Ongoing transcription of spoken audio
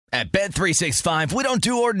At Bet365, we don't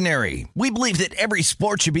do ordinary. We believe that every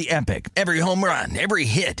sport should be epic. Every home run, every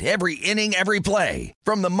hit, every inning, every play.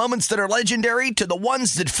 From the moments that are legendary to the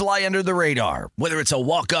ones that fly under the radar. Whether it's a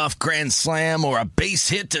walk-off grand slam or a base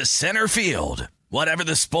hit to center field. Whatever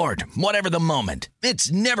the sport, whatever the moment.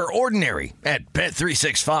 It's never ordinary at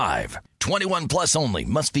Bet365. 21 plus only.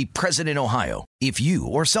 Must be present in Ohio. If you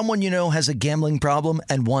or someone you know has a gambling problem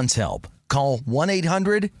and wants help, call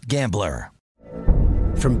 1-800-GAMBLER.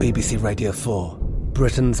 From BBC Radio 4,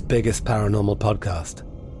 Britain's biggest paranormal podcast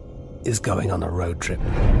is going on a road trip.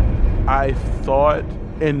 I thought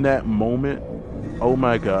in that moment, oh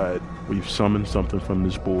my God, we've summoned something from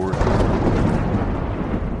this board.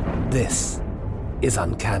 This is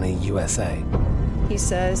Uncanny USA. He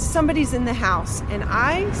says, somebody's in the house, and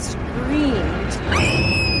I screamed.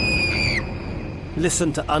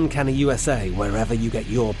 Listen to Uncanny USA wherever you get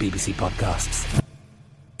your BBC podcasts,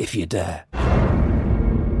 if you dare.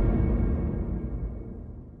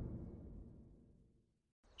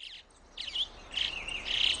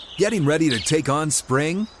 Getting ready to take on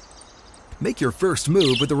spring? Make your first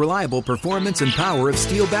move with the reliable performance and power of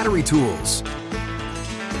Steel battery tools.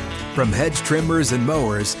 From hedge trimmers and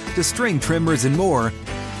mowers to string trimmers and more,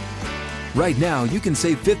 right now you can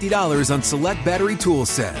save $50 on select battery tool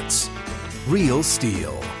sets. Real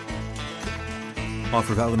Steel.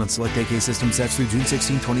 Offer valid on select AK system sets through June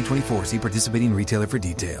 16, 2024. See participating retailer for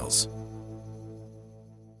details.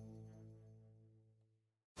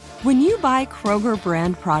 When you buy Kroger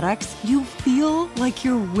brand products, you feel like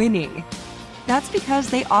you're winning. That's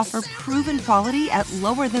because they offer proven quality at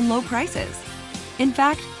lower than low prices. In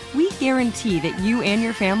fact, we guarantee that you and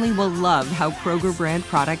your family will love how Kroger brand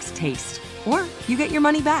products taste, or you get your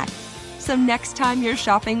money back. So next time you're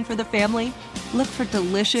shopping for the family, look for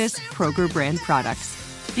delicious Kroger brand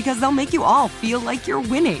products, because they'll make you all feel like you're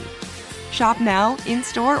winning. Shop now,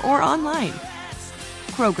 in-store, or online.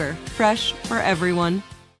 Kroger, fresh for everyone.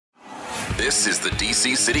 This is the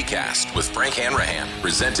DC CityCast with Frank Hanrahan,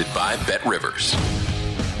 presented by BetRivers.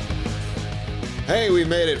 Hey, we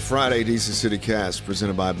made it. Friday, DC CityCast,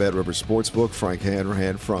 presented by BetRivers Sportsbook. Frank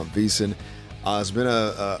Hanrahan from VSiN. It's been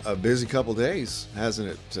a busy couple days, hasn't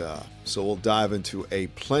it? So we'll dive into a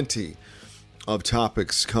plenty of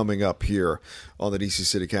topics coming up here on the DC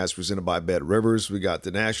CityCast, presented by BetRivers. We got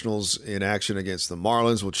the Nationals in action against the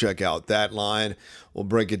Marlins. We'll check out that line. We'll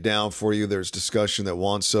break it down for you. There's discussion that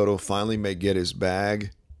Juan Soto finally may get his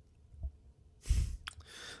bag.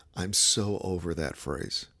 I'm so over that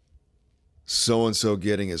phrase. So-and-so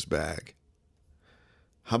getting his bag.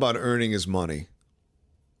 How about earning his money?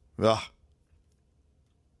 Ugh.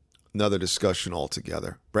 Another discussion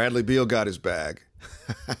altogether. Bradley Beal got his bag.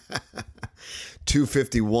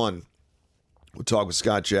 251. We'll talk with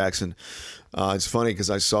Scott Jackson. It's funny because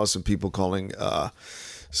I saw some people calling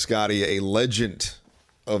Scotty a legend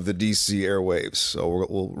of the DC airwaves. So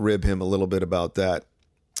we'll rib him a little bit about that.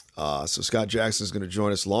 So Scott Jackson is going to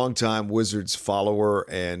join us, longtime Wizards follower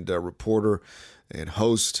and reporter and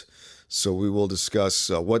host. So we will discuss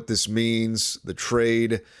what this means, the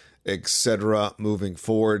trade, etc. moving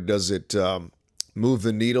forward. Does it move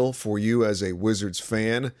the needle for you as a Wizards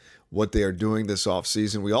fan, what they are doing this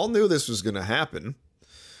offseason? We all knew this was going to happen.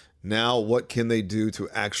 Now, what can they do to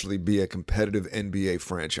actually be a competitive NBA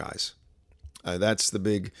franchise? That's the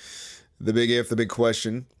big if, the big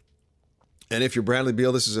question. And if you're Bradley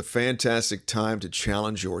Beal, this is a fantastic time to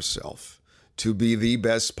challenge yourself to be the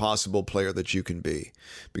best possible player that you can be,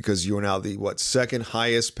 because you are now the, second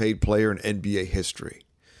highest paid player in NBA history.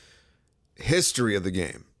 History of the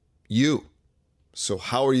game. You. So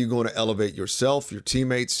how are you going to elevate yourself, your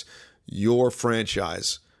teammates, your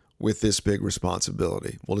franchise with this big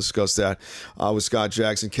responsibility? We'll discuss that with Scott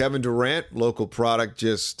Jackson. Kevin Durant, local product,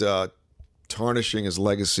 just tarnishing his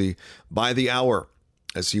legacy by the hour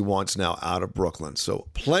as he wants now out of Brooklyn. So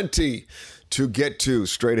plenty to get to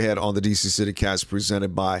straight ahead on the DC CityCast,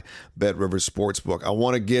 presented by BetRivers Sportsbook. I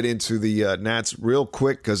want to get into the Nats real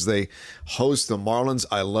quick because they host the Marlins.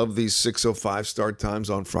 I love these 6:05 start times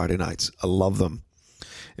on Friday nights. I love them.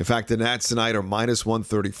 In fact, the Nats tonight are minus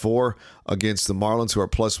 134 against the Marlins, who are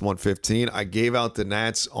plus 115. I gave out the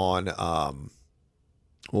Nats on,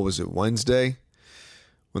 Wednesday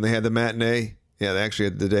when they had the matinee? Yeah, they actually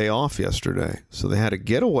had the day off yesterday. So they had a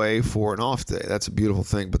getaway for an off day. That's a beautiful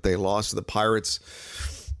thing. But they lost to the Pirates.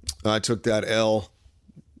 I took that L.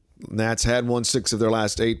 Nats had won 6 of their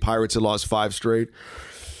last 8. Pirates had lost 5 straight.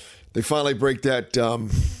 They finally break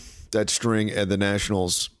that string, and the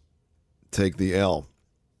Nationals take the L.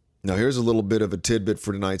 Now, here's a little bit of a tidbit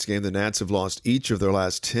for tonight's game. The Nats have lost each of their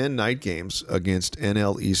last 10 night games against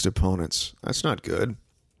NL East opponents. That's not good.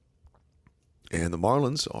 And the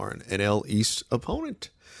Marlins are an NL East opponent.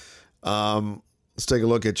 Let's take a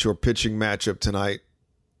look at your pitching matchup tonight.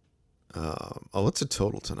 What's the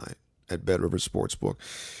total tonight at BetRivers Sportsbook?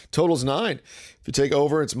 Total's 9. If you take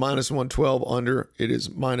over, it's minus 112. Under, it is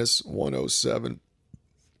minus 107.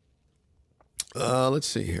 Let's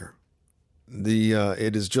see here.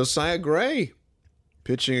 It is Josiah Gray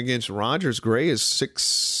pitching against Rogers. Gray is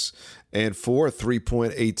 6-4,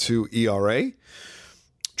 3.82 ERA.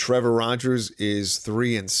 Trevor Rogers is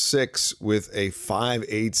 3-6 with a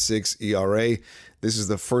 5.86 ERA. This is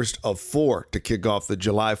the first of 4 to kick off the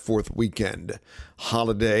July 4th weekend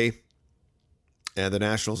holiday. And the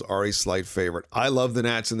Nationals are a slight favorite. I love the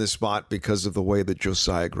Nats in this spot because of the way that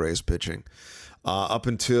Josiah Gray is pitching. Up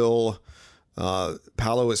until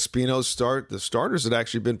Paolo Espino's start, the starters had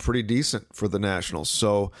actually been pretty decent for the Nationals.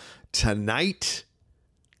 So tonight,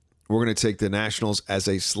 we're going to take the Nationals as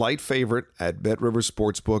a slight favorite at BetRivers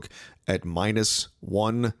Sportsbook at minus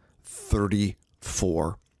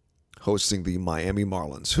 134, hosting the Miami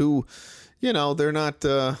Marlins, who, they're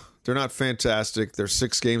not fantastic. They're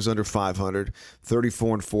 6 games under 500,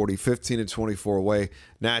 34-40, 15-24 away.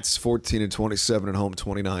 Nats 14-27 at home,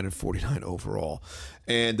 29-49 overall.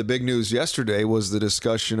 And the big news yesterday was the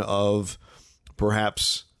discussion of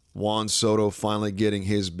perhaps Juan Soto finally getting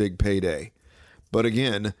his big payday. But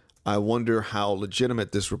again, I wonder how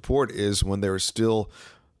legitimate this report is when there are still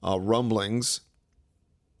rumblings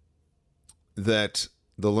that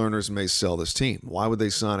the Lerners may sell this team. Why would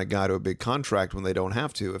they sign a guy to a big contract when they don't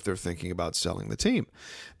have to if they're thinking about selling the team?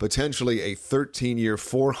 Potentially a 13-year,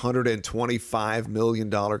 $425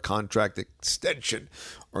 million contract extension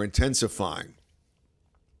or intensifying.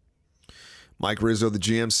 Mike Rizzo, the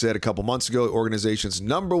GM, said a couple months ago the organization's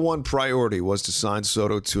number one priority was to sign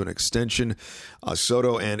Soto to an extension.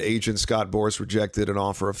 Soto and agent Scott Boras rejected an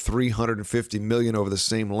offer of $350 million over the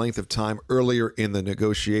same length of time earlier in the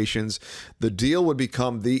negotiations. The deal would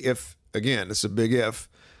become if, again, it's a big if,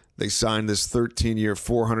 they signed this 13-year,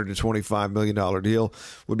 $425 million deal,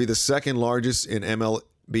 would be the second largest in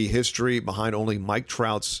MLB history behind only Mike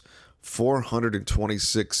Trout's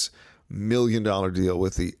 $426 million deal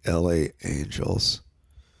with the LA Angels.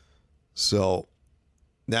 So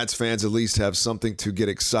Nats fans at least have something to get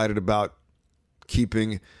excited about,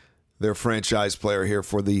 keeping their franchise player here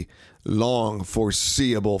for the long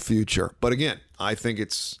foreseeable future. But again, I think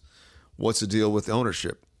it's what's the deal with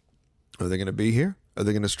ownership? Are they going to be here? Are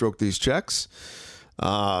they going to stroke these checks?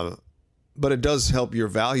 But it does help your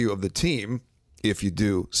value of the team if you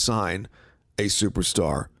do sign a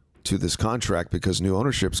superstar to this contract, because new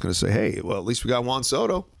ownership is going to say, hey, well, at least we got Juan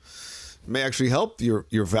Soto. It may actually help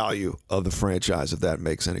your value of the franchise, if that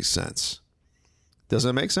makes any sense. Does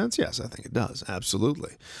that make sense? Yes, I think it does.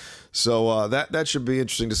 Absolutely. So that should be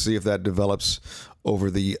interesting to see if that develops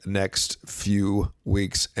over the next few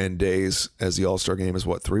weeks and days, as the All-Star game is,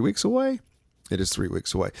 3 weeks away? It is 3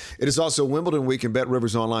 weeks away. It is also Wimbledon week, and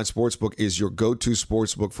BetRivers Online Sportsbook is your go-to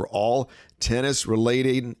sportsbook for all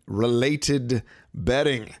tennis-related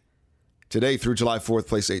betting. Today through July 4th,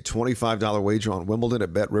 place a $25 wager on Wimbledon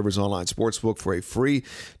at BetRivers Online Sportsbook for a free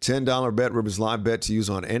 $10 BetRivers live bet to use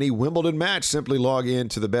on any Wimbledon match. Simply log in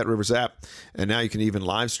to the BetRivers app, and now you can even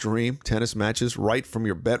live stream tennis matches right from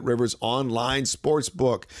your BetRivers Online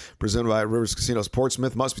Sportsbook. Presented by Rivers Casino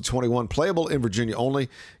Portsmouth. Must be 21. Playable in Virginia only.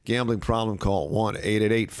 Gambling problem? Call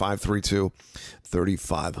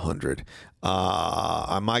 1-888-532-3500.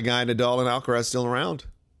 My guy Nadal and Alcaraz still around.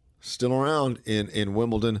 Still around in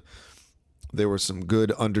Wimbledon. There were some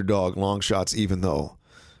good underdog long shots, even though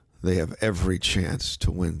they have every chance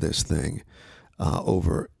to win this thing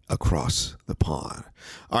over across the pond.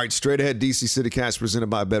 All right, straight ahead, DC CityCast presented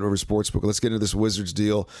by BetRivers Sportsbook. Let's get into this Wizards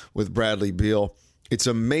deal with Bradley Beal. It's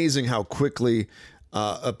amazing how quickly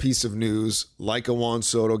a piece of news like a Juan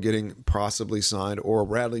Soto getting possibly signed or a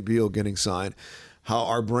Bradley Beal getting signed, how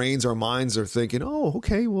our brains, our minds are thinking, oh,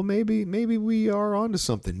 okay, well, maybe we are onto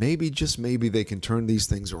something. Maybe, just maybe, they can turn these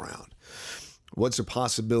things around. What's the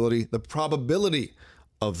possibility, the probability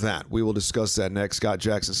of that? We will discuss that next. Scott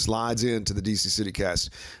Jackson slides into the DC CityCast,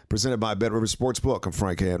 presented by BetRivers Sportsbook. I'm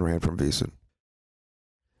Frank Hanrahan from VSiN.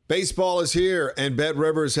 Baseball is here, and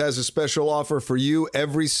BetRivers has a special offer for you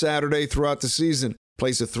every Saturday throughout the season.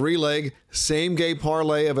 Place a 3-leg, same-game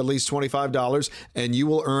parlay of at least $25, and you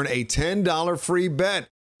will earn a $10 free bet.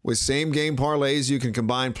 With same-game parlays, you can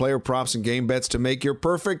combine player props and game bets to make your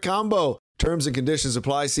perfect combo. Terms and conditions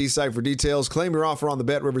apply. See site for details. Claim your offer on the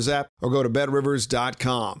BetRivers app or go to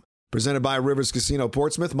BetRivers.com. Presented by Rivers Casino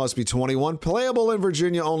Portsmouth. Must be 21. Playable in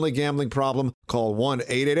Virginia only. Gambling problem? Call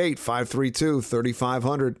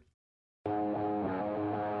 1-888-532-3500.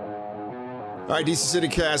 All right, DC City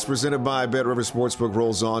Cast presented by Bet River Sportsbook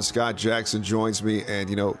rolls on. Scott Jackson joins me, and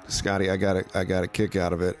Scotty, I got a kick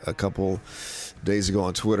out of it a couple days ago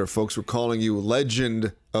on Twitter. Folks were calling you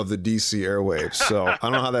legend of the DC airwaves. So I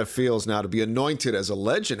don't know how that feels now to be anointed as a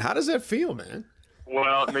legend. How does that feel, man?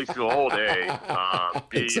 Well, it makes you feel old, A.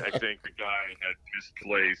 B, exactly. I think the guy had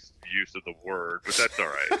misplaced use of the word, but that's all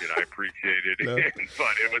right. I appreciate it. No. But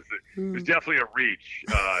it was definitely a reach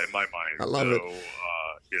in my mind. I love it.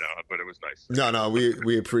 But it was nice. No,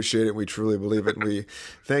 we appreciate it. We truly believe it. And we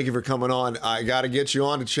thank you for coming on. I got to get you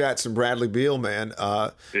on to chat some Bradley Beal, man.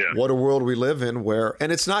 What a world we live in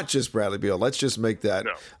and it's not just Bradley Beal. Let's just make that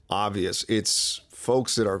obvious. It's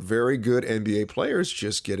folks that are very good NBA players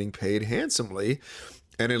just getting paid handsomely.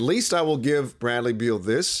 And at least I will give Bradley Beal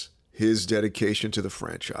his dedication to the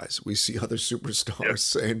franchise. We see other superstars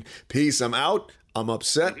saying, peace, I'm out. I'm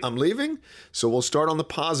upset. I'm leaving. So we'll start on the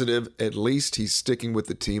positive. At least he's sticking with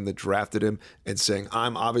the team that drafted him and saying,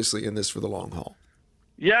 I'm obviously in this for the long haul.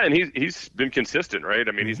 Yeah, and he's been consistent, right?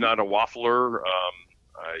 I mean, he's not a waffler.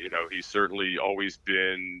 He's certainly always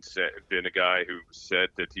been a guy who said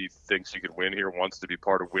that he thinks he could win here, wants to be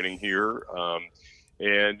part of winning here.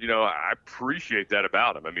 I appreciate that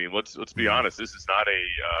about him. I mean, let's be honest. This is not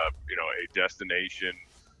a destination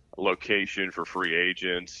location for free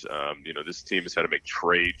agents. This team has had to make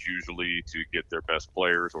trades usually to get their best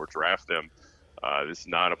players or draft them. This is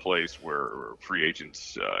not a place where free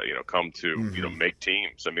agents, come to, make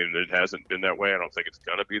teams. I mean, it hasn't been that way. I don't think it's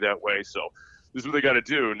going to be that way. So this is what they got to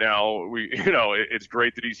do. Now, it's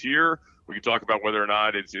great that he's here. We can talk about whether or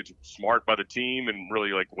not it's smart by the team and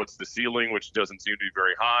really like what's the ceiling, which doesn't seem to be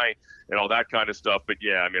very high and all that kind of stuff. But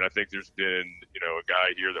yeah, I mean, I think there's been, a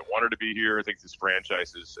guy here that wanted to be here. I think this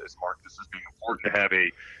franchise has marked this as being important to have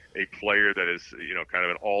a player that is, kind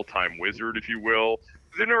of an all-time wizard, if you will.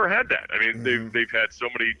 They've never had that. I mean, they've had so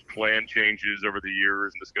many plan changes over the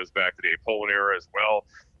years, and this goes back to the Apollon era as well,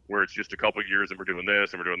 where it's just a couple of years and we're doing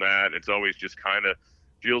this and we're doing that. And it's always just kind of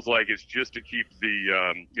feels like it's just to keep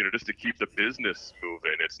the, just to keep the business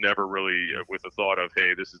moving. It's never really with the thought of,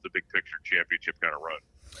 hey, this is the big picture championship kind of run.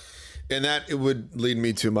 And that it would lead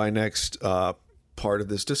me to my next part of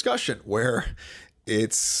this discussion, where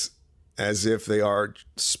it's as if they are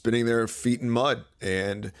spinning their feet in mud.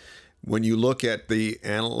 And when you look at the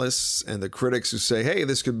analysts and the critics who say, hey,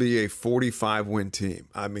 this could be a 45-win team,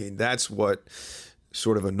 I mean, that's what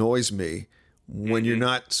sort of annoys me. When you're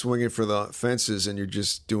not swinging for the fences and you're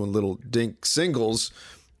just doing little dink singles,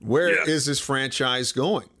 where is this franchise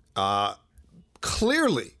going?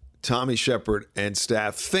 Clearly, Tommy Shepard and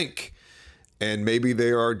staff think, and maybe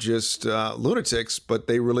they are just lunatics, but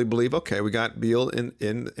they really believe, okay, we got Beal in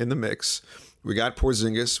the mix. We got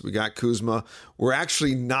Porzingis. We got Kuzma. We're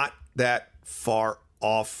actually not that far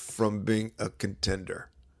off from being a contender.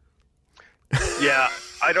 Yeah,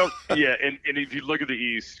 I don't. Yeah, and if you look at the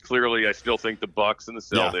East, clearly, I still think the Bucks and the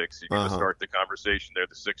Celtics. You're going to start the conversation there.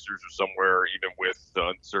 The Sixers are somewhere, even with the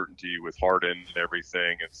uncertainty with Harden and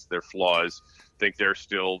everything. It's their flaws. I think they're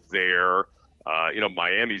still there.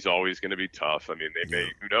 Miami's always going to be tough. I mean, they may,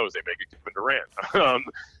 who knows, they may get Kevin Durant.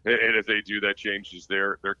 And if they do, that changes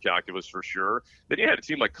their calculus for sure. Then you had a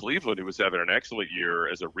team like Cleveland who was having an excellent year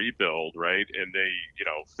as a rebuild, right? And they,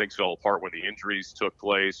 things fell apart when the injuries took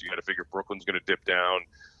place. You got to figure Brooklyn's going to dip down.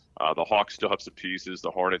 The Hawks still have some pieces.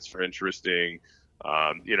 The Hornets are interesting.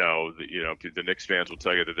 The Knicks fans will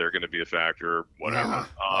tell you that they're going to be a factor, whatever.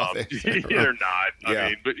 They're not. I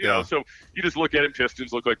mean, but so you just look at it.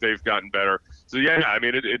 Pistons look like they've gotten better. So I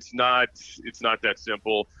mean, it's not that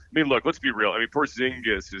simple. I mean, look, let's be real. I mean,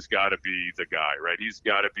 Porzingis has got to be the guy, right? He's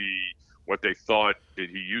got to be what they thought that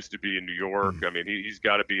he used to be in New York. I mean, he's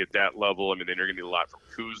got to be at that level. I mean, then you're going to need a lot from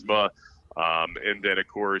Kuzma. And then, of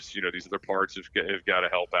course, these other parts have got to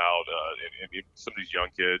help out. And some of these young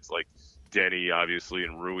kids like Denny, obviously,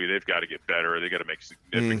 and Rui, they've got to get better. They got to make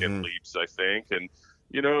significant leaps, I think. And,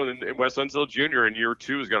 and Wes Unseld Jr. in year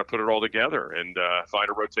 2 has got to put it all together and find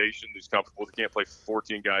a rotation who's comfortable. They can't play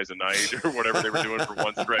 14 guys a night or whatever they were doing for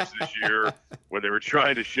one stretch this year when they were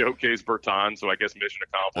trying to showcase Bertans. So I guess mission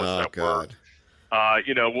accomplished. Worked.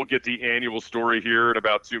 We'll get the annual story here in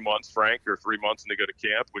about 2 months, Frank, or 3 months, and they go to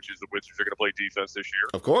camp, which is the Wizards are going to play defense this year.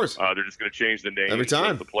 Of course. They're just going to change the names every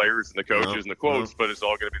time, the players and the coaches and the quotes, but it's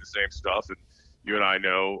all going to be the same stuff. And you and I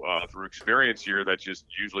know through experience here that just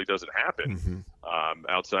usually doesn't happen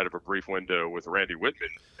outside of a brief window with Randy Whitman.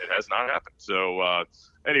 It has not happened. So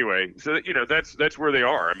anyway, so that's where they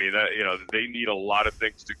are. I mean, they need a lot of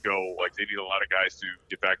things to go. Like they need a lot of guys to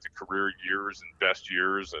get back to career years and best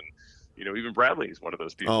years and. Even Bradley is one of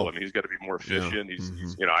those people. I mean, he's got to be more efficient. He's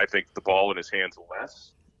I think the ball in his hands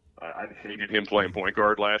less. I hated him playing point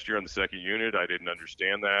guard last year on the second unit. I didn't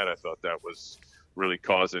understand that. I thought that was really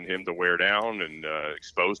causing him to wear down and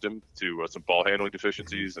exposed him to some ball handling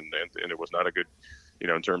deficiencies, and it was not a good,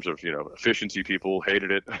 in terms of efficiency. People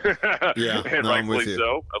hated it, yeah, and rightfully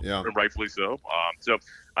so. Yeah, rightfully so. So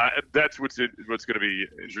that's what's going to be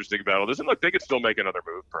interesting about all this. And look, they could still make another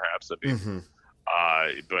move, perhaps. I mean,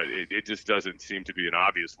 but it just doesn't seem to be an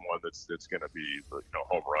obvious one that's going to be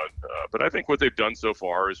home run. But I think what they've done so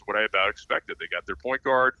far is what I about expected. They got their point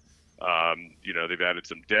guard. They've added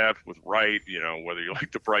some depth with Wright, whether you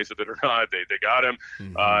like the price of it or not, they got him.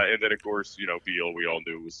 And then, of course, Beal, we all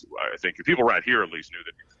knew I think people right here at least knew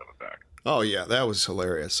that he was coming back. Oh, yeah, that was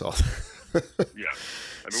hilarious. Yeah.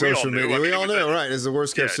 I mean, social media, we all knew, right? It's the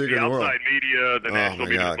worst kept secret in the world. The outside media, the national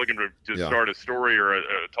media was looking to start a story or a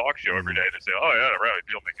talk show every day to say, oh, yeah, Bradley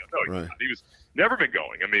Beal may go. No, he was never been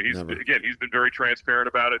going. I mean, he's been very transparent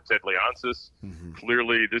about it. Ted Leonsis,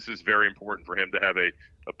 clearly this is very important for him to have a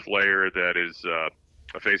player that is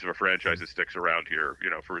a face of a franchise that sticks around here,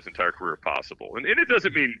 for his entire career if possible. And it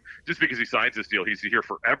doesn't mean just because he signs this deal, he's here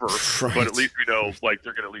forever, but at least we know,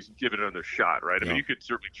 they're going to at least give it another shot, right? I mean, you could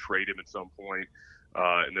certainly trade him at some point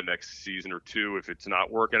in the next season or two if it's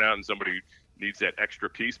not working out and somebody needs that extra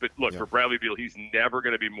piece. But look, for Bradley Beal, he's never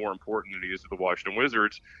going to be more important than he is to the Washington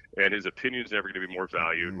Wizards, and his opinion is never going to be more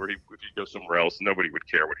valued. Where if he goes somewhere else, nobody would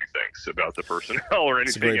care what he thinks about the personnel or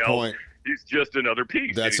anything else. Point. He's just another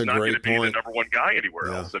piece. That's he's a great point. He's not going to be the number one guy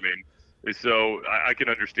anywhere else. I mean, so I can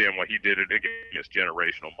understand why he did it. Again, it's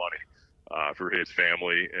generational money for his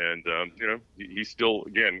family, and he still,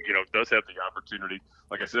 does have the opportunity.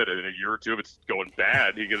 Like I said, in a year or two, if it's going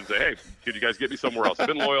bad, he can say, "Hey, could you guys get me somewhere else? I've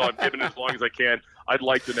been loyal. I've given as long as I can. I'd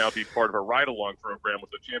like to now be part of a ride-along program with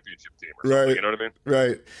a championship team." Or something, you know what I mean?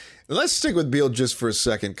 Right. Let's stick with Beal just for a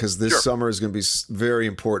second because this summer is going to be very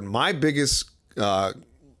important. My biggest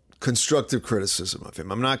constructive criticism of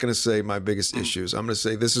him. I'm not going to say my biggest issues. I'm going to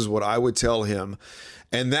say this is what I would tell him.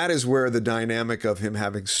 And that is where the dynamic of him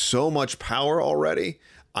having so much power already,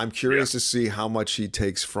 I'm curious to see how much he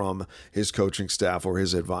takes from his coaching staff or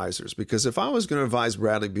his advisors. Because if I was going to advise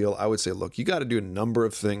Bradley Beal, I would say, look, you got to do a number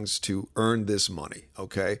of things to earn this money,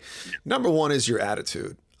 okay? Number one is your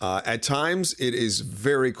attitude. At times, it is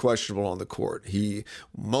very questionable on the court. He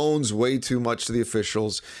moans way too much to the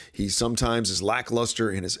officials. He sometimes is lackluster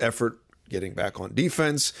in his effort getting back on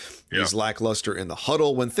defense. He's lackluster in the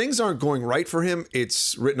huddle. When things aren't going right for him,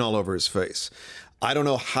 it's written all over his face. I don't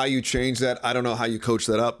know how you change that. I don't know how you coach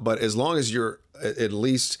that up. But as long as you're at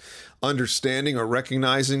least understanding or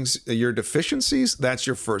recognizing your deficiencies, that's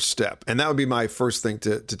your first step. And that would be my first thing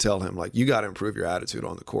to tell him, you got to improve your attitude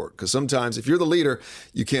on the court. Because sometimes if you're the leader,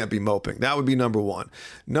 you can't be moping. That would be number one.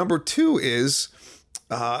 Number two is,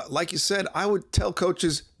 like you said, I would tell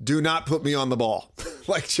coaches, do not put me on the ball.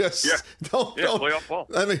 Don't play off ball.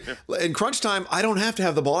 I mean, in crunch time, I don't have to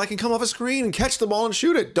have the ball. I can come off a screen and catch the ball and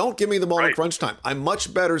shoot it. Don't give me the ball in crunch time. I'm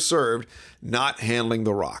much better served not handling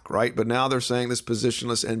the rock, right? But now they're saying this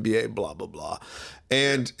positionless NBA, blah, blah, blah.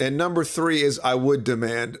 And number three is I would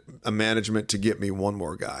demand a management to get me one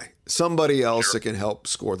more guy, somebody else that can help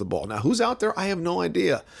score the ball. Now, who's out there? I have no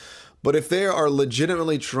idea. But if they are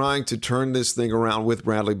legitimately trying to turn this thing around with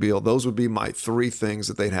Bradley Beal, those would be my three things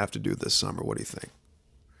that they'd have to do this summer. What do you think?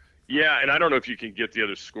 Yeah, and I don't know if you can get the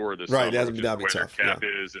other score this summer. That'd be tough. Their cap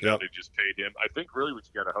is and how they just paid him. I think really what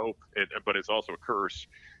you got to hope, but it's also a curse,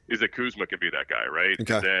 is that Kuzma can be that guy, right?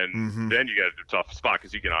 Okay. And then you got a tough spot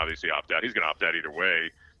because he can obviously opt out. He's going to opt out either way.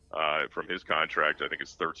 From his contract, I think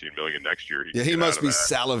it's $13 million next year. He must be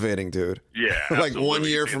salivating, dude. Yeah, like 1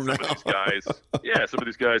 year from now. Some of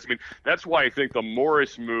these guys. I mean, that's why I think the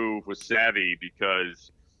Morris move was savvy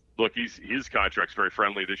because, look, his contract's very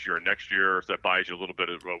friendly this year and next year, so that buys you a little bit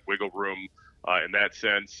of wiggle room in that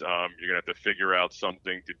sense. You're gonna have to figure out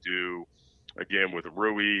something to do again with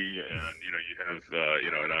Rui, and you have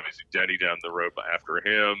and obviously Denny down the road after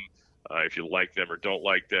him. If you like them or don't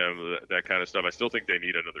like them, that kind of stuff. I still think they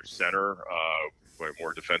need another center, a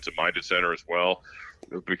more defensive-minded center as well,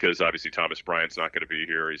 because obviously Thomas Bryant's not going to be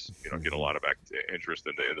here. He's getting a lot of interest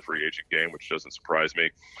in the free agent game, which doesn't surprise me.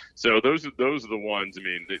 So those are the ones. I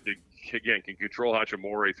mean, they again can control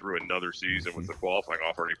Hachimura through another season with the qualifying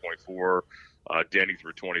offer at 8.4, Danny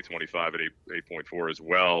through 2025 at 8.4 as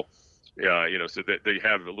well. Yeah, so that they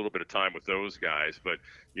have a little bit of time with those guys, but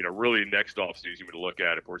really next offseason we look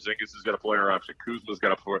at it. Porzingis has got a player option, Kuzma's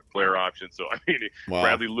got a player option. So I mean,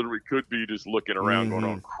 Bradley literally could be just looking around going,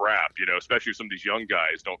 "Oh crap!" Especially if some of these young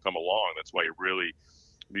guys don't come along. That's why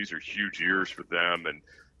these are huge years for them, and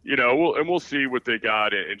we'll see what they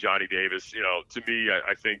got in Johnny Davis. To me,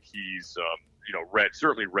 I think he's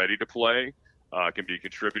certainly ready to play. can be a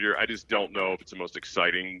contributor. I just don't know if it's the most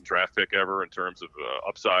exciting draft pick ever in terms of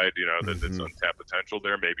upside, that's untapped potential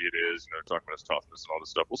there. Maybe it is, talking about his toughness and all this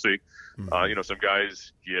stuff. We'll see. Some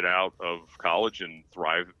guys get out of college and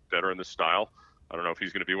thrive better in this style. I don't know if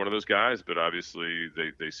he's going to be one of those guys, but obviously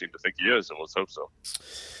they seem to think he is, and let's hope so.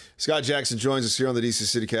 Scott Jackson joins us here on the DC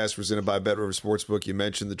CityCast presented by Bet River Sportsbook. You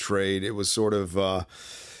mentioned the trade. It was sort of,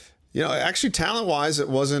 actually talent-wise, it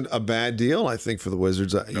wasn't a bad deal, I think, for the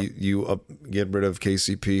Wizards. No. You get rid of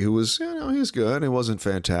KCP, who was, he was good. It wasn't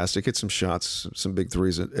fantastic. Hit some shots, some big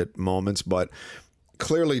threes at moments, but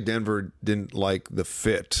clearly Denver didn't like the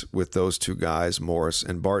fit with those two guys, Morris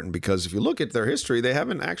and Barton, because if you look at their history, they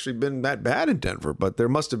haven't actually been that bad in Denver, but there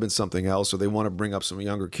must have been something else, or they want to bring up some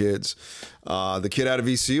younger kids. The kid out of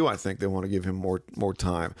ECU, I think they want to give him more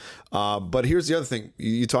time. But here's the other thing.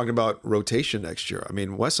 You talking about rotation next year. I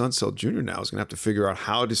mean, Wes Unseld Jr. now is going to have to figure out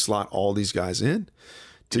how to slot all these guys in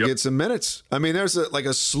to get some minutes. I mean, there's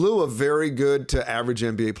a slew of very good to average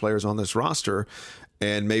NBA players on this roster.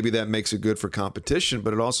 And maybe that makes it good for competition,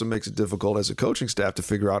 but it also makes it difficult as a coaching staff to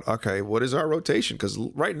figure out, okay, what is our rotation? Because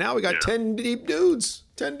right now we got 10 dudes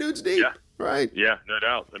deep. Yeah. Right. Yeah, no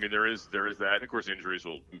doubt. I mean, there is that. And of course, injuries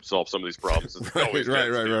will solve some of these problems.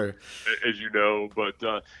 Right. As you know, but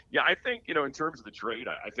I think in terms of the trade,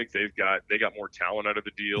 I think they got more talent out of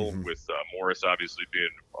the deal with Morris obviously being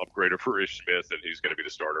upgraded for Ish Smith, and he's going to be the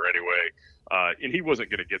starter anyway. And he wasn't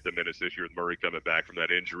going to get the minutes this year with Murray coming back from that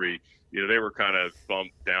injury. They were kind of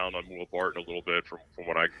bumped down on Will Barton a little bit from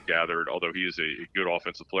what I gathered. Although he is a good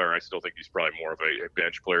offensive player, I still think he's probably more of a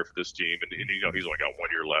bench player for this team. And he's only got 1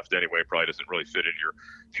 year left anyway. Probably doesn't really fit in your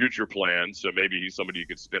future plans. So maybe he's somebody you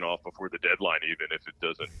can spin off before the deadline, even if it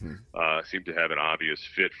doesn't seem to have an obvious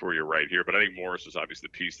fit for you right here. But I think Morris is obviously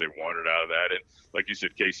the piece they wanted out of that. And like you said,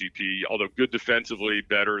 KCP, although good defensively,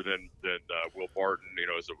 better than Will Barton,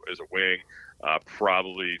 as a wing.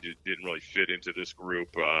 Probably didn't really fit into this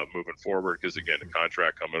group moving forward because, again, the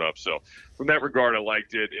contract coming up. So from that regard, I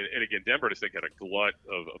liked it. And again, Denver, I think, had a glut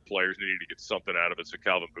of players needing to get something out of it. So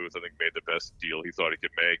Calvin Booth, I think, made the best deal he thought he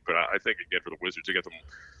could make. But I think, again, for the Wizards, they got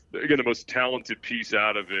the most talented piece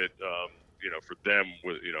out of it. For them,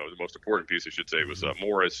 the most important piece, I should say, was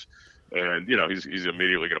Morris. And, he's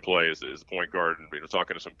immediately going to play as a point guard. And,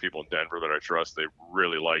 talking to some people in Denver that I trust, they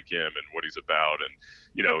really like him and what he's about. And,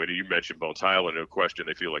 and you mentioned Bones Highland, no question.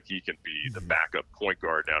 They feel like he can be the backup point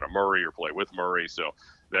guard now to Murray or play with Murray. So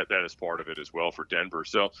that is part of it as well for Denver.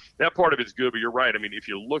 So that part of it's good. But you're right. I mean, if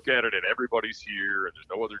you look at it and everybody's here and there's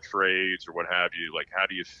no other trades or what have you, like, how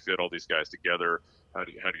do you fit all these guys together? How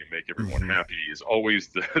do you make everyone happy is always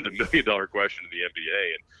the $1 million question in the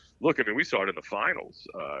NBA. And look, I mean, we saw it in the finals,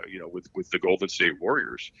 with the Golden State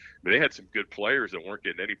Warriors. I mean, they had some good players that weren't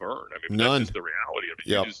getting any burn. I mean, that's just the reality of it.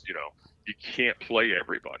 Yep. You just, you can't play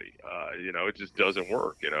everybody. It just doesn't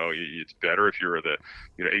work. It's better if you're the,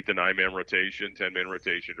 8 to 9 man rotation, 10 man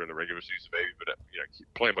rotation during the regular season, maybe, but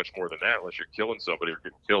playing much more than that unless you're killing somebody or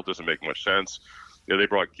getting killed doesn't make much sense. They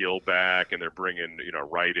brought Gill back and they're bringing,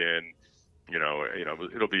 Wright in.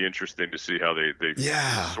 It'll be interesting to see how they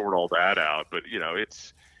sort all that out. But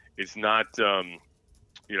it's not.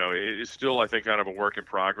 It's still, I think, kind of a work in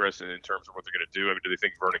progress in terms of what they're going to do. I mean, do they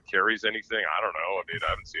think Vernon carries anything? I don't know. I mean, I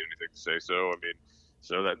haven't seen anything to say so. I mean,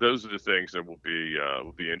 so that those are the things that will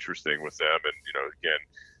be interesting with them. And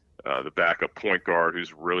again, the backup point guard,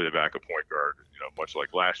 who's really the backup point guard, much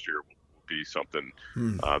like last year, will be something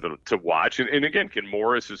to watch. And again, can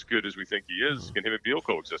Morris, as good as we think he is, can him and Beal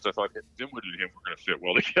coexist? I thought Dinwiddie and him were going to fit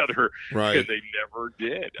well together, right? And they never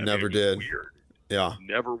did. Never did. Weird. Yeah,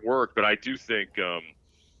 never worked. But I do think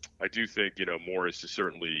Morris is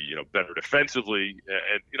certainly better defensively.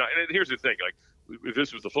 And and here's the thing, like, if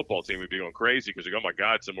this was the football team, we'd be going crazy because, oh my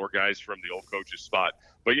God, some more guys from the old coach's spot.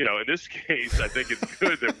 But in this case, I think it's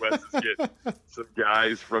good that Wes is getting some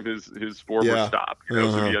guys from his former stop.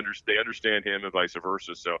 So they understand him and vice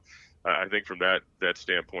versa. So I think from that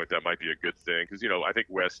standpoint, that might be a good thing because I think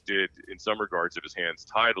Wes did, in some regards, have his hands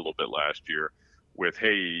tied a little bit last year. With,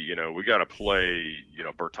 hey, we got to play,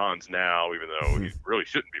 Bertans now, even though he really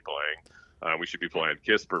shouldn't be playing. We should be playing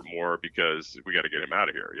Kispert more because we got to get him out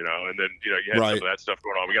of here, And then, you had some of that stuff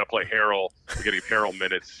going on. We got to play Harrell. We got to give Harrell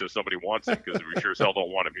minutes so somebody wants him because we sure as hell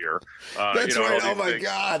don't want him here. That's right. Oh, my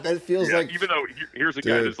God. That feels like. Even though here's a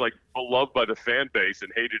guy that's, like, beloved by the fan base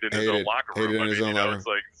and hated in his own locker room. It's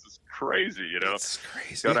like, this is crazy, It's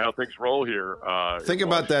crazy. Kind of how things roll here. Think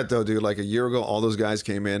about that, though, dude. Like a year ago, all those guys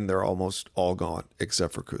came in. They're almost all gone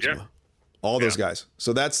except for Kuzma. Yeah. All those guys.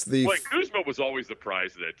 So that's the. Well, Kuzma was always the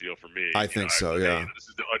prize of that deal for me. I think so, yeah. This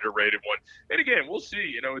is the underrated one. And again, we'll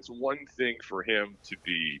see. It's one thing for him to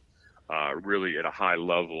be really at a high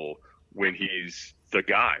level when he's the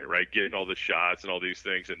guy, right? Getting all the shots and all these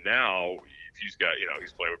things. And now he's got,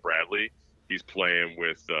 he's playing with Bradley. He's playing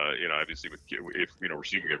with, obviously if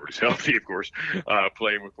receiving everybody's healthy, of course,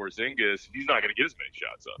 playing with Porzingis. He's not going to get as many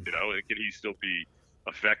shots up, and can he still be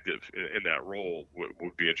effective in that role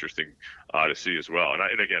would be interesting to see as well.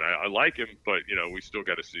 And again, I like him, but, we still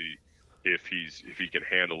got to see if he can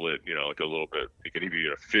handle it, like a little bit. Can he be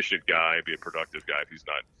an efficient guy, be a productive guy if he's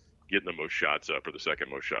not getting the most shots up or the second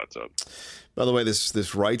most shots up. By the way,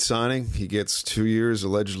 this Wright signing, he gets 2 years,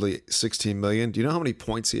 allegedly $16 million. Do you know how many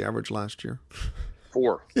points he averaged last year?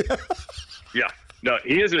 4. Yeah. No,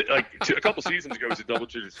 he is a couple seasons ago. He was a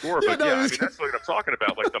double-digit scorer, but that's what I'm talking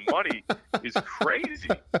about. Like, the money is crazy.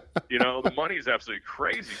 The money is absolutely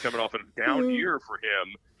crazy coming off a down year for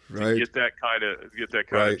him. Right. To get that kind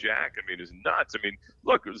of jack, is nuts.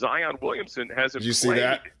 Look, Zion Williamson hasn't. Did you played, see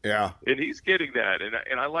that? Yeah. And he's getting that,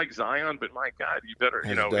 and I like Zion, but my God, you better,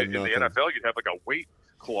 in the NFL, you'd have like a weight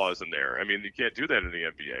clause in there. You can't do that in the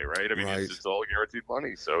NBA, right? Right. It's all guaranteed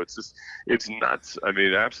money, so it's nuts.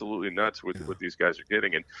 Absolutely nuts with what these guys are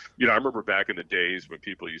getting. And I remember back in the days when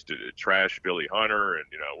people used to trash Billy Hunter and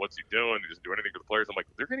what's he doing? He doesn't do anything for the players. I'm like,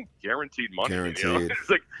 they're getting guaranteed money. Guaranteed. It's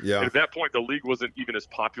like, at that point, the league wasn't even as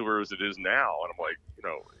popular as it is now, and I'm like,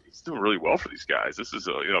 he's doing really well for these guys. This is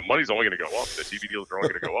money's only going to go up. The TV deals are only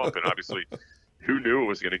going to go up, and obviously, who knew it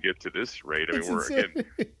was going to get to this rate?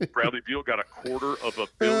 Bradley Beal got $250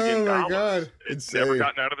 million. Oh my God! It's never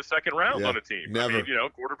gotten out of the second round on a team. Never.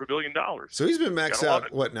 $250 million. So he's been maxed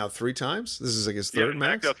out. What now? 3 times? This is like his third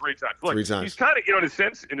max. Maxed out 3 times. Look, 3 times. He's kind of,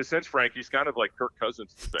 in a sense, Frank. He's kind of like Kirk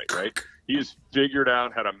Cousins today, right? He's figured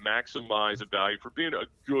out how to maximize the value for being a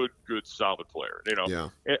good, solid player.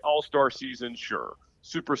 An all-star season, sure.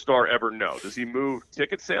 Superstar ever? No. Does he move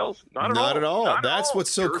ticket sales? Not at all. That's what's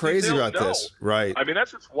so crazy about this. Right.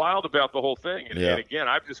 That's what's wild about the whole thing. And again,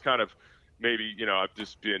 I've just kind of I've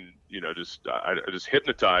just been, just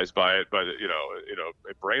hypnotized by it,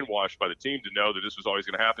 brainwashed by the team to know that this was always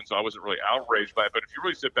going to happen. So I wasn't really outraged by it. But if you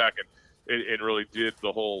really sit back and really did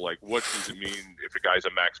the whole, like, what does it mean if a guy's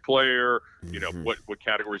a max player? What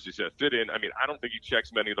categories does that fit in? I don't think he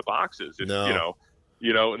checks many of the boxes. No.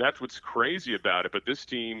 And that's what's crazy about it. But this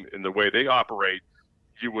team, in the way they operate,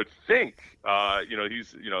 you would think,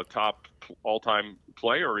 he's, top all-time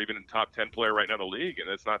player or even a top 10 player right now in the league, and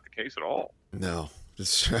that's not the case at all. No.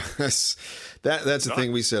 That's the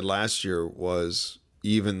thing we said last year was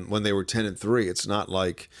even when they were 10-3, it's not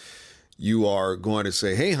like you are going to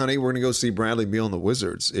say, hey, honey, we're going to go see Bradley Beal and the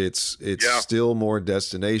Wizards. It's still more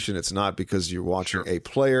destination. It's not because you're watching a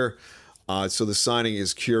player. So the signing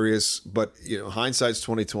is curious, but hindsight's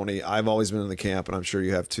 2020. I've always been in the camp, and I'm sure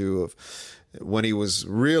you have too, of when he was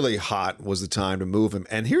really hot was the time to move him.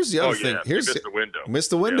 And here's the other thing. Here's missed the window. Missed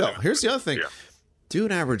the window. Yeah, here's the other thing. Yeah.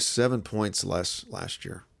 Dude averaged 7 points less last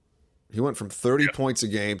year. He went from 30 points a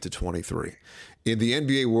game to 23. In the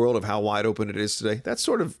NBA world of how wide open it is today, that's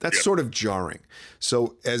sort of jarring.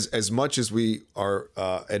 So as much as we are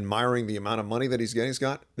admiring the amount of money that he's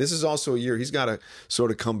got, this is also a year he's got to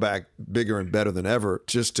sort of come back bigger and better than ever,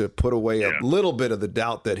 just to put away a little bit of the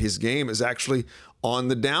doubt that his game is actually on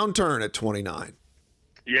the downturn at 29.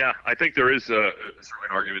 Yeah, I think there is certainly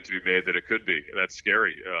an argument to be made that it could be. That's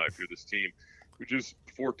scary if you're this team who just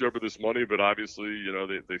forked over this money, but obviously,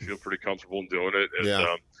 they feel pretty comfortable in doing it.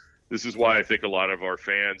 And, this is why I think a lot of our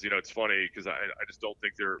fans, it's funny because I just don't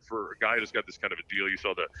think they're, for a guy who's got this kind of a deal. You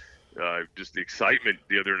saw just the excitement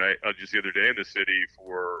the other day in the city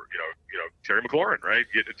for, Terry McLaurin, right?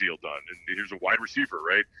 Getting a deal done. And here's a wide receiver,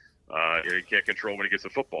 right? He can't control when he gets the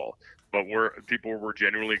football, but people were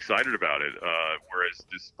genuinely excited about it. Whereas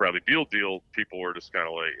this Bradley Beal deal, people were just kind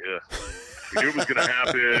of like, we knew it was going to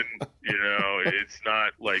happen. It's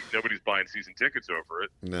not like nobody's buying season tickets over it.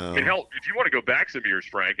 No. Hell, if you want to go back some years,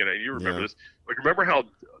 Frank, and you remember this, like, remember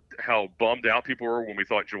how bummed out people were when we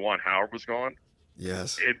thought Juwan Howard was gone?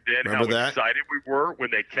 Yes. And then remember how excited we were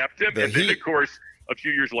when they kept him. And then, of course, a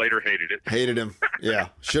few years later, hated him. Yeah.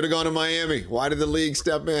 Should have gone to Miami. Why did the league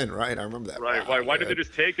step in? Right. I remember that. Right. Why did they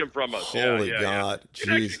just take him from us? Holy God. Jeez.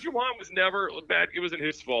 And actually, Juwan was never bad. It wasn't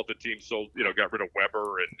his fault the team got rid of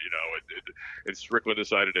Weber and Strickland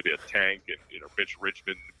decided to be a tank and, Mitch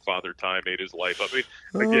Richmond, Father Time made his life.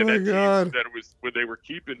 Again, team that was when they were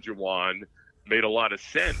keeping Juwan made a lot of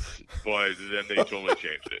sense, but then they totally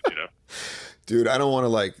changed it, Dude, I don't want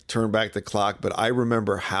to turn back the clock, but I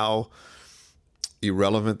remember how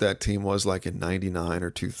irrelevant that team was in 99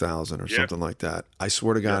 or 2000 or something like that. I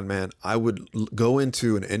swear to God, man, I would go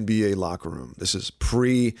into an NBA locker room. This is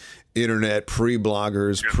pre-internet,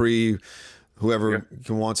 pre-bloggers, whoever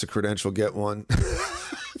wants a credential, get one.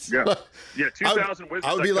 Yeah, 2,000 Wizards.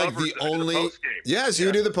 I would be like the only. Yes, you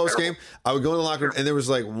would do the post game. I would go in the locker room, and there was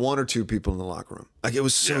like one or two people in the locker room. Like, it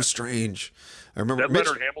was so strange. I remember that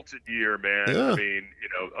Leonard Hamilton year, man. Yeah. I mean,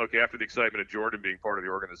 after the excitement of Jordan being part of the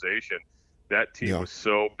organization, that team was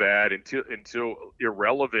so bad until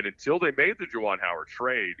irrelevant until they made the Juwan Howard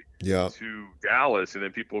trade to Dallas, and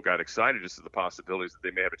then people got excited just at the possibilities that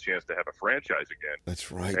they may have a chance to have a franchise again.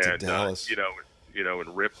 That's right, to Dallas.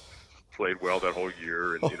 And Rip played well that whole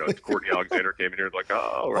year, and Courtney Alexander came in here like,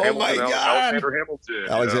 my God,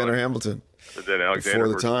 Alexander Hamilton. And then Alexander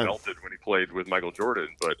melted when he played with Michael Jordan.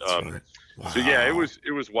 But so yeah, it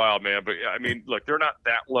was wild, man. But I mean, look, they're not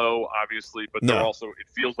that low, obviously, but they're also. It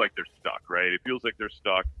feels like they're stuck, right? It feels like they're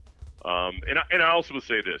stuck. And I also will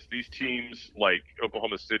say this: these teams like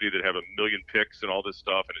Oklahoma City that have 1 million picks and all this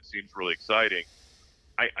stuff, and it seems really exciting.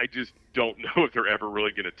 I just don't know if they're ever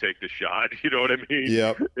really going to take the shot. You know what I mean?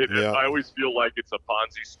 Yep. I always feel like it's a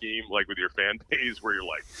Ponzi scheme, like with your fan base, where you're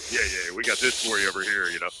like, yeah, we got this for you over here.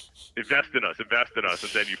 Invest in us,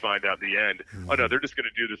 and then you find out in the end, oh no, they're just going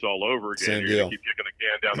to do this all over again. Same you're deal. going to keep kicking the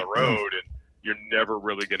can down the road, and you're never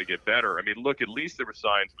really going to get better. I mean, look, at least there were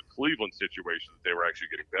signs in the Cleveland situation that they were actually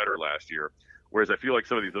getting better last year, whereas I feel like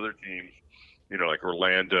some of these other teams, like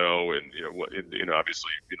Orlando and,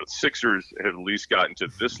 obviously, the Sixers have at least gotten to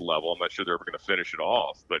this level. I'm not sure they're ever going to finish it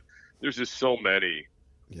off, but there's just so many,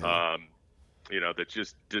 that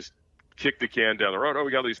just kick the can down the road. Oh,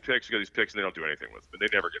 we got these picks, and they don't do anything with them. They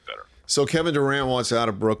never get better. So Kevin Durant wants out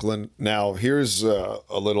of Brooklyn. Now, here's a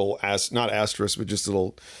little, not asterisk, but just a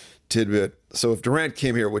little tidbit. So if Durant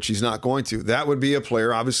came here, which he's not going to, that would be a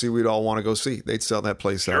player obviously we'd all want to go see. They'd sell that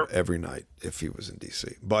place out every night if he was in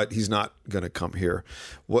DC. But he's not going to come here.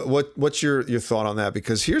 What's your thought on that?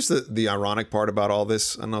 Because here's the ironic part about all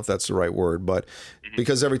this. I don't know if that's the right word, but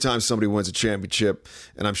because every time somebody wins a championship,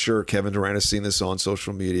 and I'm sure Kevin Durant has seen this on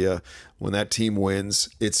social media, when that team wins,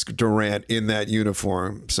 it's Durant in that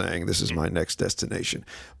uniform saying, "This is my next destination."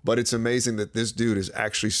 But it's amazing that this dude is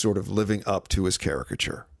actually sort of living up to his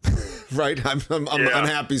caricature. Right? I'm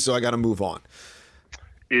unhappy, so I got to move on.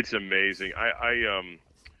 It's amazing. I'm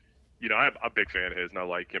a big fan of his, and I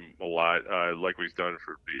like him a lot. I like what he's done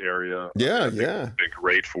for the area. Yeah. He's been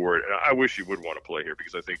great for it. And I wish he would want to play here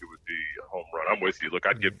because I think it would be a home run. I'm with you. Look,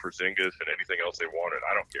 I'd give Porzingis and anything else they wanted.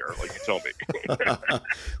 I don't care. Like you tell me.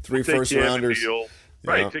 3 first-rounders.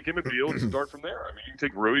 Right, take him a deal and start from there. I mean, you can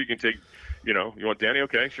take Rui, you can take, you want Danny?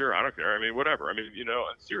 Okay, sure, I don't care. I mean, whatever. I mean,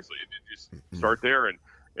 seriously, just start there and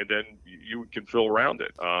then you can fill around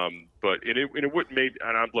it. But it wouldn't make.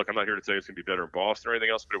 And I'm not here to say it's going to be better in Boston or anything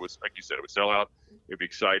else, but it was, like you said, it would sell out. It'd be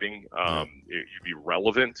exciting. You'd be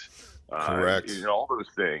relevant. Correct. All those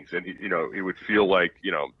things, and it would feel like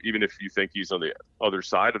even if you think he's on the other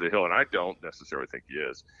side of the hill, and I don't necessarily think he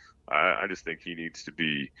is. I just think he needs to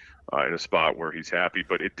be in a spot where he's happy.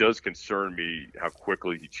 But it does concern me how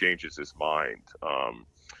quickly he changes his mind.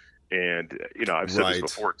 And, I've said this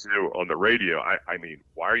before, too, on the radio. I mean,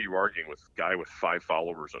 why are you arguing with a guy with 5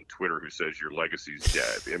 followers on Twitter who says your legacy's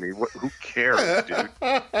dead? I mean, who cares, dude?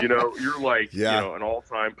 You're like, an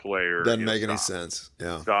all-time player. Doesn't make any sense.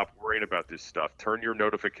 Yeah. Stop worrying about this stuff. Turn your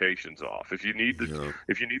notifications off. If you need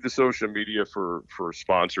the social media for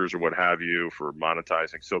sponsors or what have you, for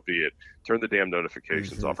monetizing, so be it. Turn the damn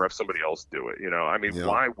notifications off or have somebody else do it. I mean,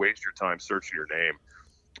 why waste your time searching your name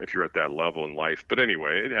if you're at that level in life? But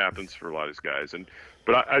anyway, it happens for a lot of these guys.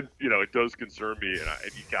 But I it does concern me,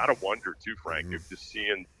 and you got to wonder too, Frank, if just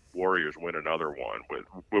seeing Warriors win another one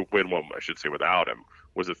win one, I should say, without him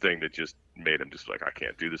was a thing that just made him just like, I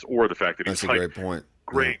can't do this, or the fact that he's a great point.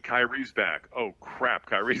 Great, Kyrie's back. Oh crap,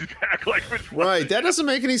 Kyrie's back. Like, right, that doesn't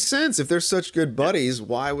make any sense. If they're such good buddies,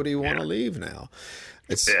 why would he want to leave now?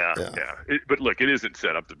 But look, it isn't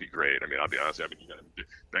set up to be great. I mean, I'll be honest. I mean, you got to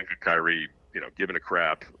bank on Kyrie, giving a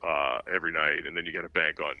crap every night, and then you got to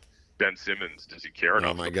bank on Ben Simmons. Does he care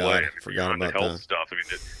enough to play? I mean, forgot about the health that stuff. I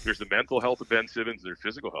mean, there's the mental health of Ben Simmons, and there's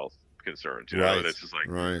physical health concerns. And it's just like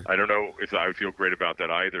I don't know if I would feel great about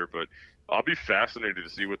that either. But I'll be fascinated to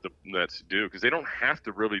see what the Nets do because they don't have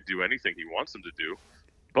to really do anything he wants them to do.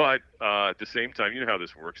 But at the same time, you know how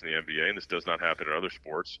this works in the NBA, and this does not happen in other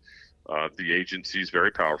sports. The agency is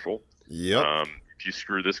very powerful. Yep. If you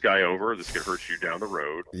screw this guy over, this could hurt you down the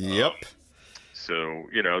road. Yep. So,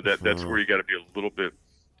 that's where you got to be a little bit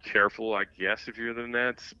careful, I guess, if you're the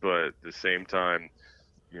Nets. But at the same time,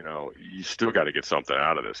 you still got to get something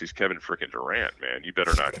out of this. He's Kevin freaking Durant, man. You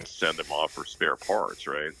better not send him off for spare parts,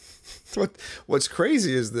 right? What's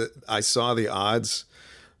crazy is that I saw the odds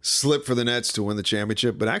slip for the Nets to win the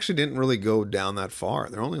championship, but actually didn't really go down that far.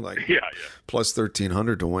 They're only like plus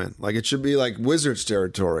 1,300 to win. Like it should be like Wizards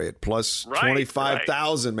territory at plus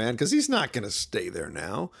 25,000, man, because he's not going to stay there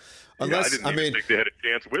now. Unless I didn't think they had a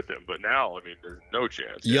chance with him, but now there's no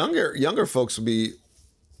chance. Younger folks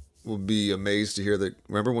will be amazed to hear that.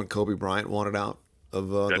 Remember when Kobe Bryant wanted out of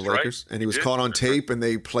the Lakers, and he was caught on tape, and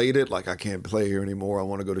they played it like, I can't play here anymore. I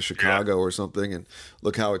want to go to Chicago or something, and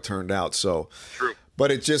look how it turned out. So true. But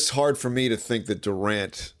it's just hard for me to think that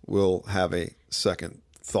Durant will have a second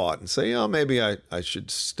thought and say, oh, maybe I should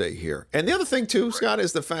stay here. And the other thing, too, Scott,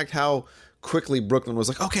 is the fact how quickly Brooklyn was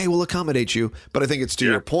like, okay, we'll accommodate you. But I think it's to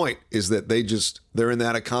your point, is that they're in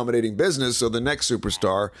that accommodating business, so the next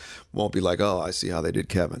superstar won't be like, oh, I see how they did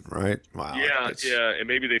Kevin, right? Wow. Yeah, and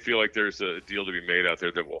maybe they feel like there's a deal to be made out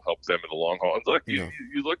there that will help them in the long haul. And look, you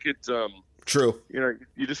look at true.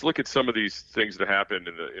 You just look at some of these things that happened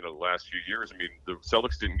in the last few years. I mean, the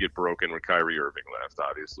Celtics didn't get broken when Kyrie Irving left.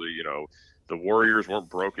 Obviously, the Warriors weren't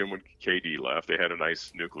broken when KD left. They had a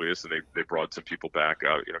nice nucleus, and they brought some people back.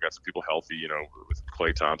 Got some people healthy. With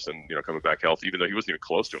Klay Thompson, coming back healthy, even though he wasn't even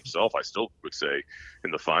close to himself. I still would say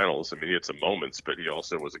in the finals. I mean, he had some moments, but he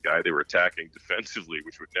also was a guy they were attacking defensively,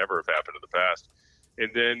 which would never have happened in the past.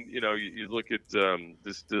 And then you look at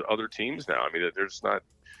the other teams now. I mean, they're just not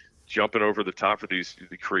jumping over the top for the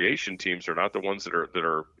creation teams are not the ones that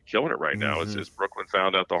are killing it right now. Mm-hmm. It's Brooklyn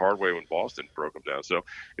found out the hard way when Boston broke them down. So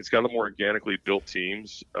it's got the more organically built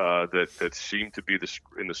teams that seem to be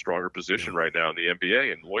in the stronger position right now in the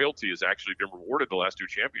NBA. And loyalty has actually been rewarded the last two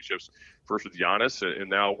championships, first with Giannis and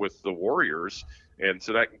now with the Warriors. And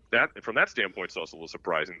so that from that standpoint, it's also a little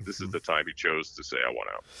surprising. This is the time he chose to say, I want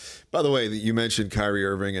out. By the way, you mentioned Kyrie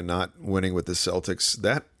Irving and not winning with the Celtics.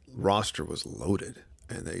 That roster was loaded.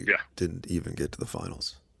 And they didn't even get to the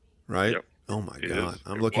finals, right? Yep. Oh, my God.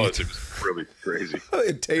 I'm looking at it. It was really crazy. They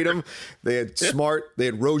had Tatum. They had Smart. They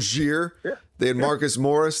had Rozier. They had Marcus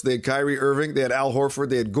Morris. They had Kyrie Irving. They had Al Horford.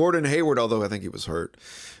 They had Gordon Hayward, although I think he was hurt.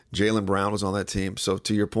 Jaylen Brown was on that team. So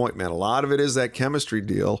to your point, man, a lot of it is that chemistry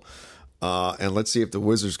deal. And let's see if the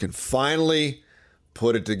Wizards can finally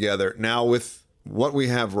put it together. Now, with what we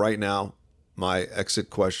have right now, my exit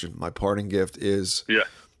question, my parting gift is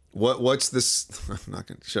what's this? I'm not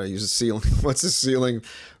going to. Should I use a ceiling? What's the ceiling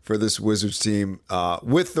for this Wizards team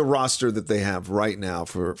with the roster that they have right now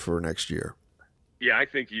for next year? Yeah, I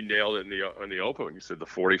think you nailed it in the open. You said the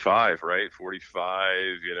 45, right?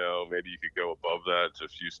 45. Maybe you could go above that to a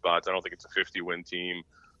few spots. I don't think it's a 50-win team.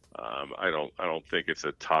 I don't think it's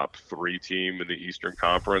a top 3 team in the Eastern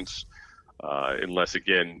Conference. Unless,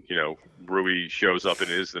 again, Rui shows up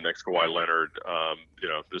and is the next Kawhi Leonard,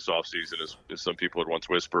 this offseason, as some people had once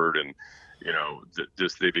whispered, and,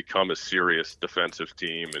 they become a serious defensive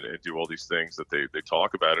team and do all these things that they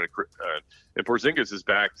talk about. And Porzingis is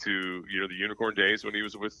back to, the unicorn days when he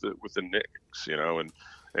was with the Knicks,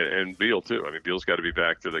 and Beal, too. I mean, Beal's got to be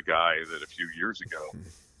back to the guy that a few years ago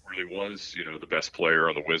really was, the best player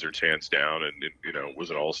on the Wizards, hands down, and was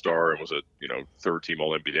an all-star and was a, third-team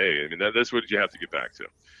All-NBA. I mean, that's what you have to get back to.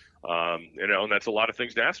 And that's a lot of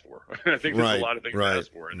things to ask for. I think there's a lot of things to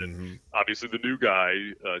ask for. And then obviously the new guy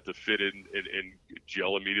to fit in and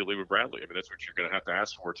gel immediately with Bradley. I mean, that's what you're going to have to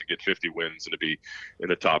ask for to get 50 wins and to be in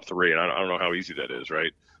the top 3. And I don't know how easy that is,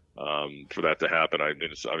 right? For that to happen.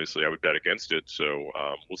 Obviously I would bet against it. So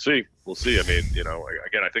we'll see. I mean,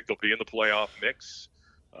 again, I think they'll be in the playoff mix.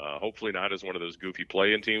 Hopefully not as one of those goofy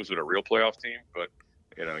play-in teams, but a real playoff team. But,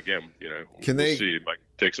 again, we'll see. It might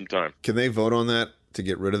take some time. Can they vote on that to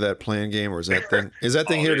get rid of that play-in game, or is that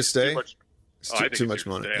thing here to stay? Too much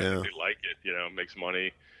money. Yeah. They like it. Makes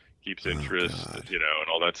money, keeps interest, and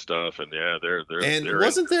all that stuff. And they're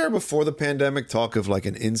wasn't there before the pandemic talk of like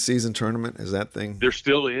an in-season tournament? Is that thing? There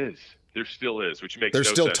still is. Which makes There's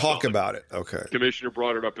no still sense. talk about it. Okay. Commissioner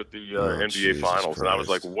brought it up at the NBA Finals, and I was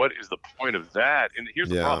like, "What is the point of that?" And here's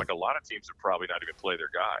the problem: like a lot of teams would probably not even play their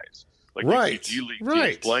guys. Like G League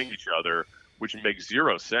teams playing each other, which makes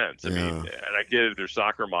zero sense. I mean, and I get it. There's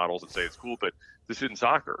soccer models that say it's cool, but this isn't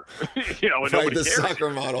soccer. And nobody cares. Soccer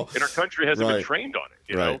model. And our country hasn't been trained on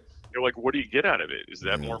it. You know, you're like, what do you get out of it? Is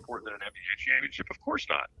that more important than an NBA championship? Of course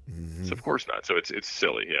not. Of course not. So it's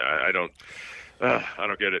silly. Yeah, I don't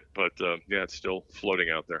get it, but it's still floating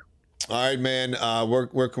out there. All right, man.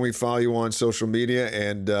 Where can we follow you on social media?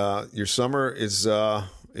 And your summer is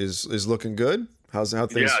looking good. How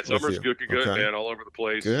things? Yeah, summer's looking good, okay. Man. All over the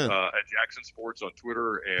place. Good. At Jackson Sports on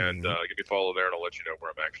Twitter, and give me a follow there, and I'll let you know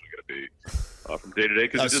where I'm actually going to be from day to day,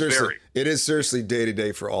 because it does vary. It is seriously day to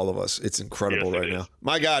day for all of us. It's incredible right now.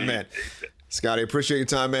 My God, man. Scotty, appreciate your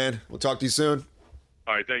time, man. We'll talk to you soon.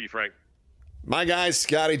 All right, thank you, Frank. My guy,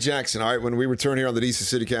 Scotty Jackson. All right, when we return here on the DC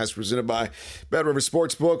CityCast presented by Bet Rivers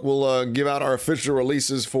Sportsbook, we'll give out our official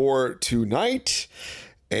releases for tonight.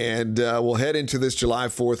 And we'll head into this July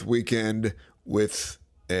 4th weekend with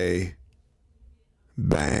a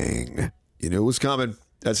bang. You knew it was coming.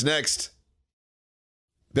 That's next.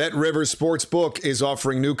 Bet Rivers Sportsbook is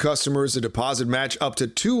offering new customers a deposit match up to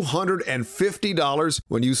 $250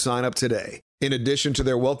 when you sign up today. In addition to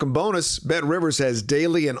their welcome bonus, Bet Rivers has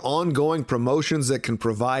daily and ongoing promotions that can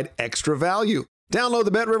provide extra value. Download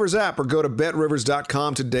the Bet Rivers app or go to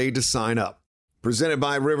betrivers.com today to sign up. Presented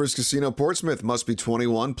by Rivers Casino Portsmouth. Must be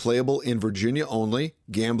 21, playable in Virginia only.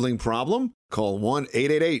 Gambling problem? Call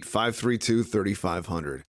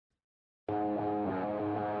 1-888-532-3500.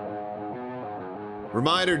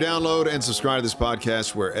 Reminder, download and subscribe to this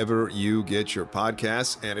podcast wherever you get your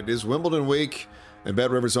podcasts. And it is Wimbledon week, and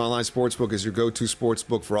Bet Rivers Online Sportsbook is your go-to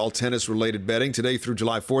sportsbook for all tennis-related betting. Today through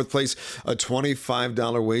July 4th, place a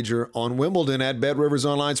 $25 wager on Wimbledon at Bet Rivers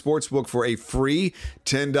Online Sportsbook for a free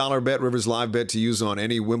 $10 Bet Rivers live bet to use on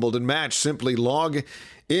any Wimbledon match. Simply log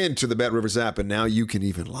into the Bet Rivers app, and now you can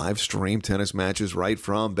even live stream tennis matches right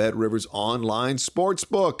from Bet Rivers Online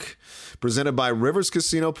Sportsbook. Presented by Rivers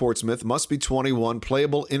Casino Portsmouth. Must be 21,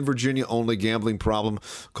 playable in Virginia only. Gambling problem?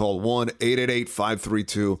 Call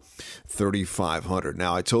 1-888-532-3500.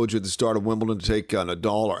 Now, I told you at the start of Wimbledon to take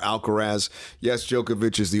Nadal or Alcaraz. Yes,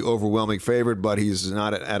 Djokovic is the overwhelming favorite, but he's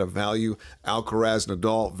not at a value. Alcaraz,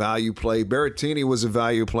 Nadal, value play. Berrettini was a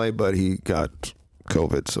value play, but he got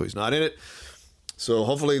COVID, so he's not in it. So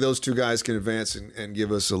hopefully those two guys can advance and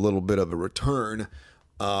give us a little bit of a return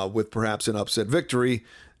with perhaps an upset victory.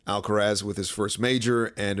 Alcaraz with his first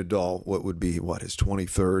major, and Nadal, what would be, his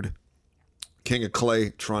 23rd. King of clay,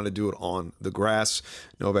 trying to do it on the grass.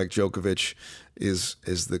 Novak Djokovic is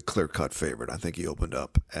the clear-cut favorite. I think he opened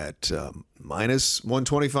up at minus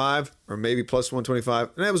 125 or maybe plus 125.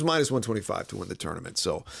 And it was minus 125 to win the tournament.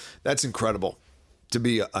 So that's incredible to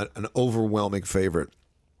be an overwhelming favorite.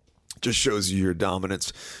 Just shows you your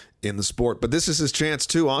dominance in the sport. But this is his chance,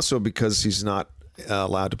 too, also because he's not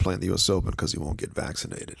allowed to play in the U.S. Open because he won't get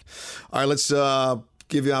vaccinated. All right, let's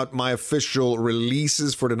give you out my official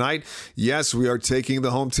releases for tonight. Yes, we are taking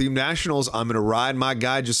the home team nationals. I'm going to ride my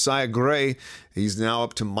guy, Josiah Gray. He's now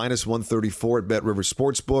up to minus 134 at Bet Rivers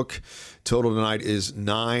Sportsbook. Total tonight is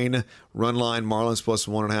 9. Run line, Marlins plus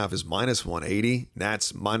 1.5 is minus 180.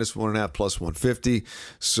 Nats minus 1.5 plus 150.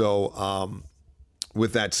 So,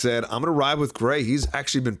 with that said, I'm going to ride with Gray. He's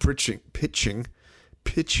actually been pitching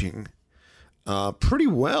pretty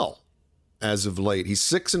well as of late. He's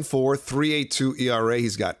 6-4, 3.82 ERA.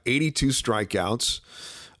 He's got 82 strikeouts.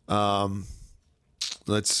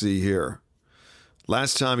 Let's see here.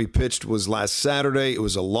 Last time he pitched was last Saturday. It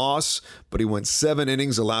was a loss, but he went 7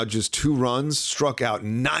 innings, allowed just 2 runs, struck out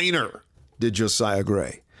 9er, did Josiah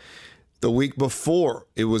Gray. The week before,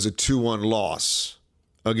 it was a 2-1 loss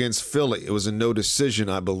against Philly. It was a no decision,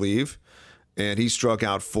 I believe, and he struck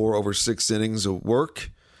out 4 over 6 innings of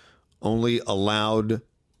work. Only allowed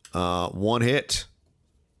 1 hit.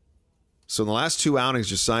 So in the last 2 outings,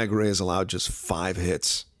 Josiah Gray has allowed just 5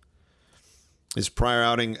 hits. His prior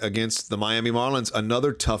outing against the Miami Marlins,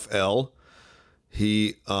 another tough L.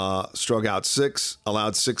 He struck out 6,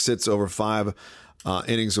 allowed 6 hits over 5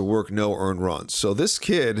 innings of work, no earned runs. So this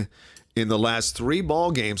kid, in the last 3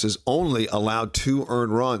 ball games, has only allowed 2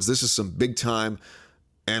 earned runs. This is some big-time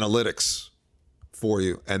analytics for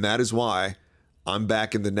you, and that is why I'm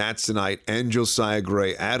back in the Nats tonight and Josiah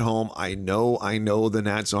Gray at home. I know the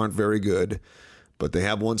Nats aren't very good, but they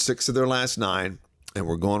have won 6 of their last 9, and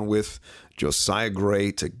we're going with Josiah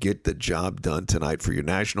Gray to get the job done tonight for your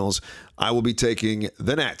Nationals. I will be taking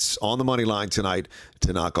the Nats on the money line tonight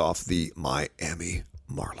to knock off the Miami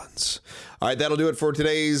Marlins. All right, that'll do it for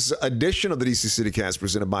today's edition of the DC CityCast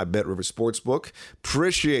presented by Bet Rivers Sportsbook.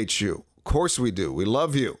 Appreciate you. Of course we do. We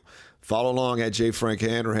love you. Follow along at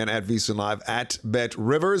JFrankHanrahan, at VSiN Live, at Bet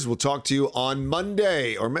Rivers. We'll talk to you on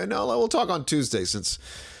Monday. We'll talk on Tuesday since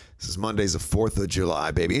this is Monday's the 4th of July,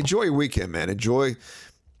 baby. Enjoy your weekend, man. Enjoy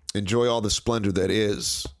all the splendor that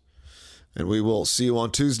is. And we will see you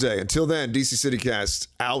on Tuesday. Until then, DC CityCast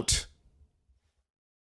out.